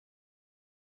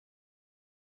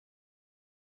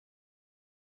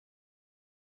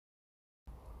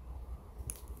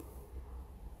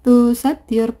To set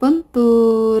your phone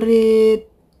to read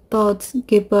touch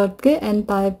keyboard key and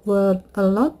type word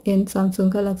aloud in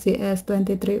Samsung Galaxy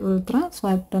S23 Ultra,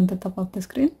 swipe down the top of the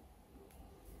screen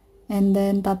and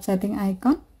then tap setting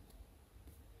icon.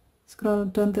 Scroll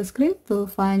down the screen to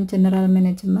find general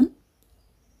management.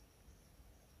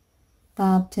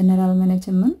 Tap general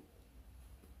management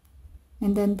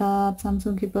and then tap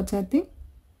Samsung keyboard setting.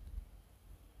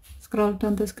 Scroll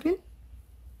down the screen.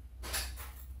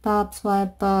 Tap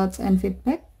swipe touch and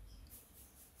feedback.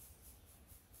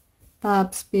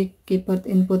 Tap speak keyboard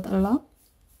input aloud.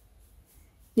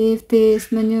 If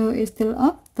this menu is still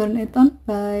off, turn it on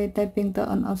by tapping the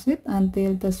on off switch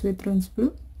until the switch turns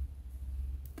blue.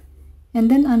 And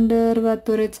then under what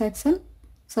to read section,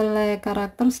 select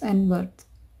characters and words.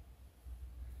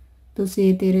 To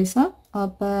see the result,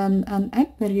 open an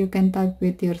app where you can type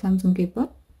with your Samsung keyboard.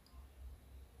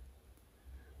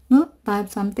 Now type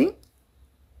something.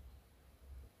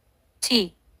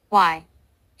 T Y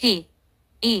P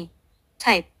E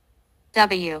type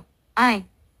W I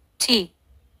T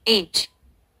H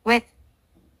with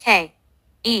K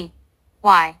E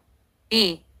Y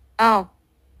B O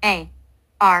A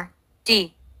R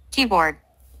D keyboard.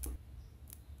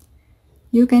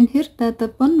 You can hear that the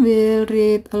phone will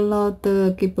read aloud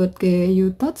the keyboard key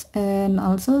you touch and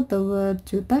also the word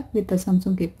you type with the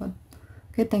Samsung keyboard.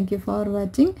 Okay, thank you for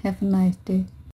watching. Have a nice day.